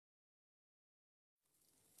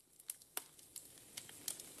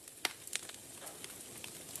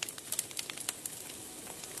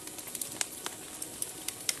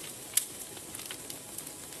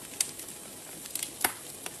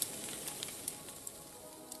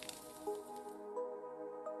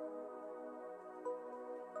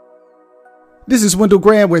This is Wendell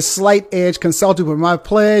Graham with Slight Edge Consulting, where my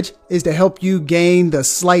pledge is to help you gain the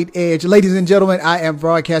slight edge. Ladies and gentlemen, I am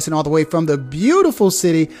broadcasting all the way from the beautiful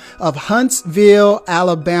city of Huntsville,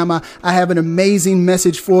 Alabama. I have an amazing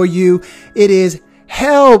message for you. It is,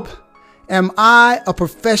 help, am I a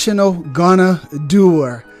professional gonna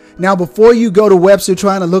doer? Now, before you go to Webster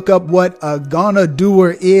trying to look up what a gonna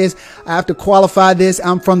doer is, I have to qualify this.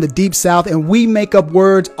 I'm from the Deep South and we make up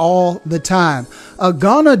words all the time. A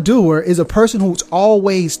gonna doer is a person who's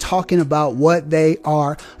always talking about what they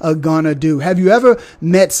are gonna do. Have you ever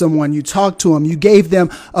met someone, you talked to them, you gave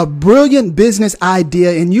them a brilliant business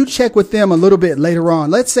idea and you check with them a little bit later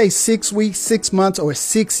on, let's say 6 weeks, 6 months, or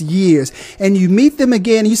 6 years, and you meet them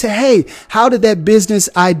again and you say, hey, how did that business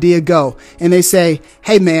idea go? And they say,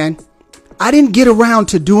 hey man, I didn't get around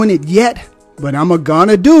to doing it yet, but I'm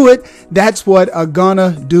gonna do it. That's what a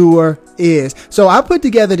gonna doer is. So I put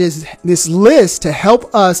together this list to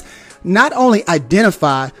help us not only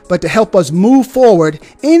identify, but to help us move forward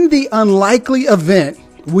in the unlikely event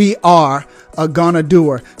we are a gonna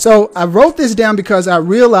doer. So I wrote this down because I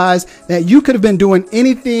realized that you could have been doing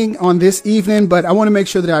anything on this evening, but I want to make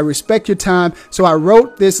sure that I respect your time. So I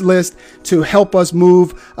wrote this list to help us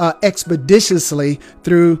move expeditiously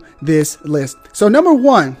through this list. So number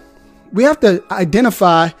one, we have to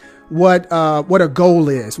identify what a goal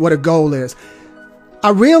is. What a goal is. I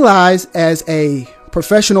realize as a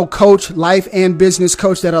professional coach, life and business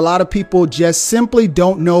coach, that a lot of people just simply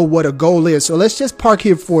don't know what a goal is. So let's just park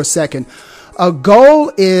here for a second. A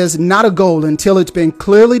goal is not a goal until it's been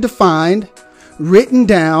clearly defined, written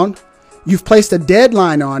down, you've placed a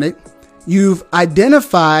deadline on it, you've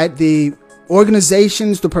identified the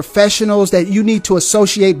organizations, the professionals that you need to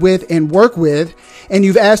associate with and work with, and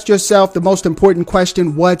you've asked yourself the most important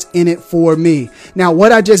question, what's in it for me? Now,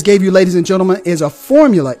 what I just gave you, ladies and gentlemen, is a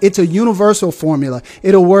formula. It's a universal formula.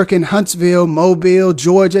 It'll work in Huntsville, Mobile,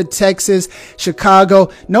 Georgia, Texas, Chicago.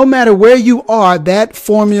 No matter where you are, that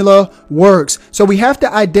formula works. So we have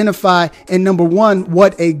to identify, in number one,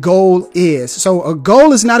 what a goal is. So a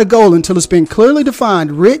goal is not a goal until it's been clearly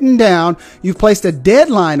defined, written down, you've placed a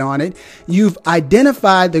deadline on it, you've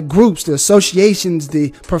identified the groups, the associations,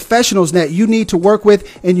 the professionals that you need to work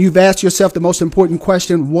with, and you've asked yourself the most important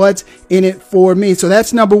question, what's in it for me? So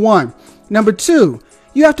that's number one. Number two,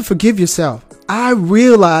 you have to forgive yourself. I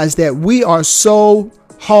realize that we are so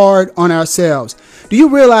hard on ourselves. Do you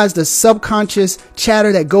realize the subconscious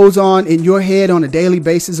chatter that goes on in your head on a daily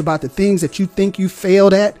basis about the things that you think you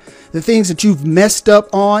failed at, the things that you've messed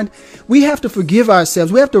up on? We have to forgive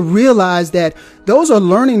ourselves. We have to realize that those are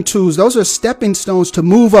learning tools. Those are stepping stones to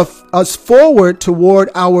move us forward toward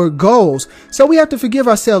our goals. So we have to forgive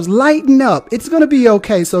ourselves. Lighten up. It's going to be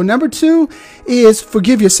okay. So number two is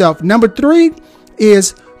forgive yourself. Number three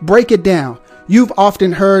is break it down. You've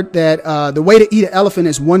often heard that the way to eat an elephant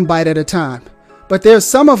is one bite at a time. But there's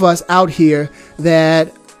some of us out here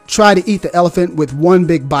that try to eat the elephant with one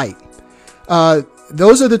big bite.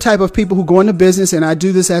 Those are the type of people who go into business, and I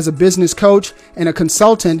do this as a business coach and a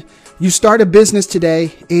consultant. You start a business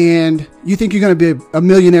today and you think you're going to be a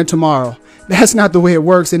millionaire tomorrow. That's not the way it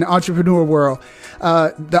works in the entrepreneur world.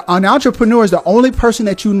 An entrepreneur is the only person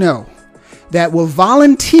that you know that will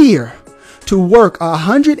volunteer to work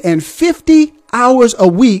 150 hours a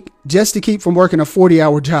week just to keep from working a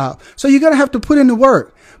 40-hour job. So you're going to have to put in the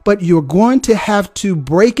work, but you're going to have to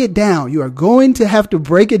break it down. You are going to have to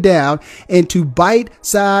break it down into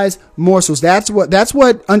bite-sized morsels. That's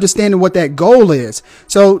what understanding what that goal is.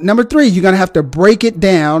 So number three, you're going to have to break it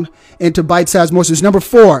down into bite-sized morsels. Number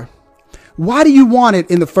four, why do you want it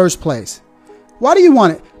in the first place? Why do you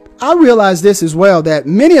want it? I realize this as well, that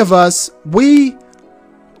many of us, we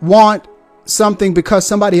want something because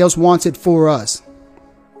somebody else wants it for us.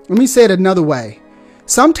 Let me say it another way.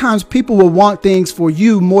 Sometimes people will want things for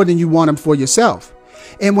you more than you want them for yourself.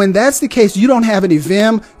 And when that's the case, you don't have any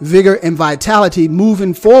vim, vigor, and vitality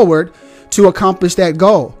moving forward to accomplish that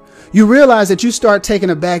goal. You realize that you start taking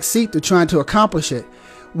a back seat to trying to accomplish it.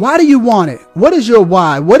 Why do you want it? What is your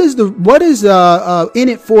why? What is in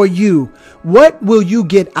it for you? What will you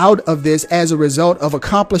get out of this as a result of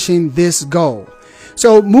accomplishing this goal?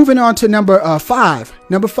 So moving on to number five.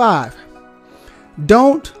 Number five,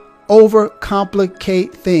 don't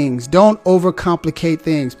overcomplicate things. Don't overcomplicate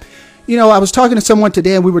things. You know, I was talking to someone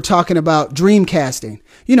today and we were talking about dream casting.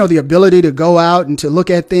 You know, the ability to go out and to look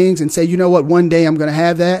at things and say, you know what, one day I'm going to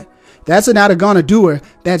have that. That's not a gonna doer.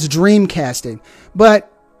 That's dream casting. But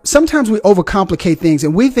sometimes we overcomplicate things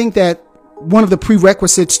and we think that one of the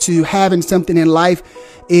prerequisites to having something in life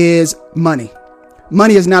is money.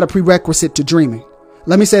 Money is not a prerequisite to dreaming.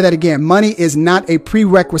 Let me say that again. Money is not a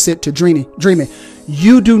prerequisite to dreaming.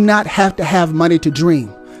 You do not have to have money to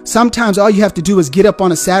dream. Sometimes all you have to do is get up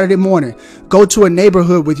on a Saturday morning, go to a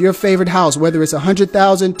neighborhood with your favorite house, whether it's $100,000,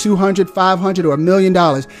 $200,000, $500,000, or $1 million.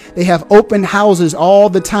 They have open houses all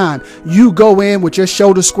the time. You go in with your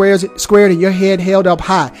shoulders squared and your head held up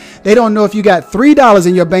high. They don't know if you got $3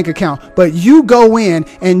 in your bank account, but you go in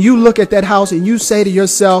and you look at that house and you say to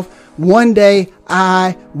yourself, one day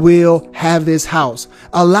I will have this house.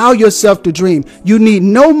 Allow yourself to dream. You need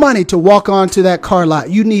no money to walk onto that car lot.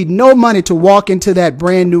 You need no money to walk into that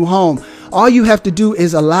brand new home. All you have to do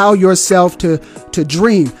is allow yourself to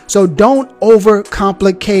dream. So don't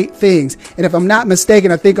overcomplicate things. And if I'm not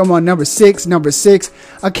mistaken, I think I'm on number six,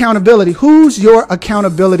 accountability. Who's your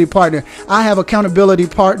accountability partner? I have accountability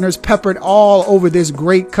partners peppered all over this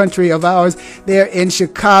great country of ours. They're in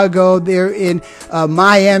Chicago. They're in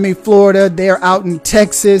Miami, Florida. They're out in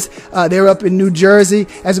Texas. They're up in New Jersey.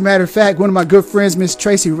 As a matter of fact, one of my good friends, Miss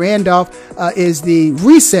Tracy Randolph, is the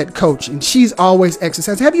reset coach, and she's always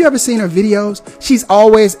exercising. Have you ever seen her videos? She's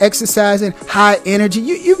always exercising, high energy.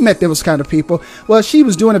 You've met those kind of people. Well, she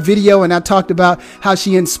was doing a video and I talked about how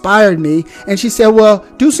she inspired me. And she said, well,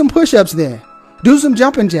 do some push-ups then. Do some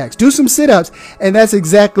jumping jacks, do some sit-ups. And that's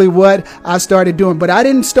exactly what I started doing. But I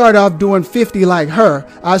didn't start off doing 50 like her.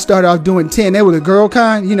 I started off doing 10. They were the girl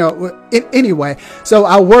kind, anyway. So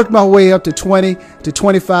I worked my way up to 20 to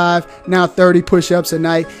 25, now 30 push-ups a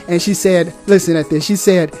night. And she said, listen at this. She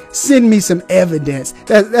said, send me some evidence.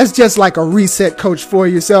 That's just like a reset coach for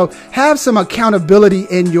you. So have some accountability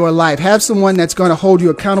in your life. Have someone that's going to hold you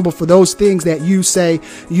accountable for those things that you say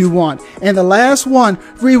you want. And the last one,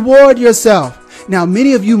 reward yourself. Now,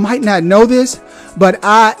 many of you might not know this, but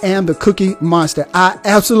I am the cookie monster. I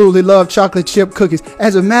absolutely love chocolate chip cookies.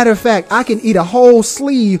 As a matter of fact, I can eat a whole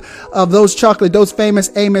sleeve of those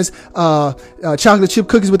famous Amos chocolate chip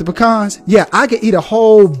cookies with the pecans. Yeah, I could eat a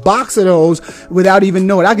whole box of those without even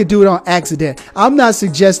knowing. I could do it on accident. I'm not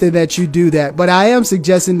suggesting that you do that, but I am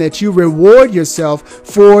suggesting that you reward yourself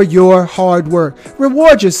for your hard work.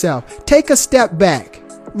 Reward yourself. Take a step back.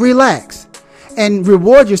 Relax. And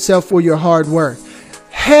reward yourself for your hard work.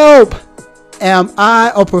 Help! Am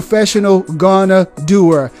I a professional gonna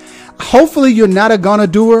doer? Hopefully you're not a gonna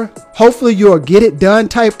doer. Hopefully you're a get it done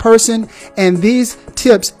type person. And these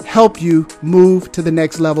tips help you move to the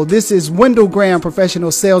next level. This is Wendell Graham,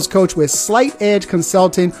 professional sales coach with Slight Edge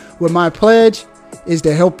Consulting, where my pledge is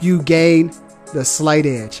to help you gain the slight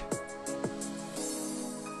edge.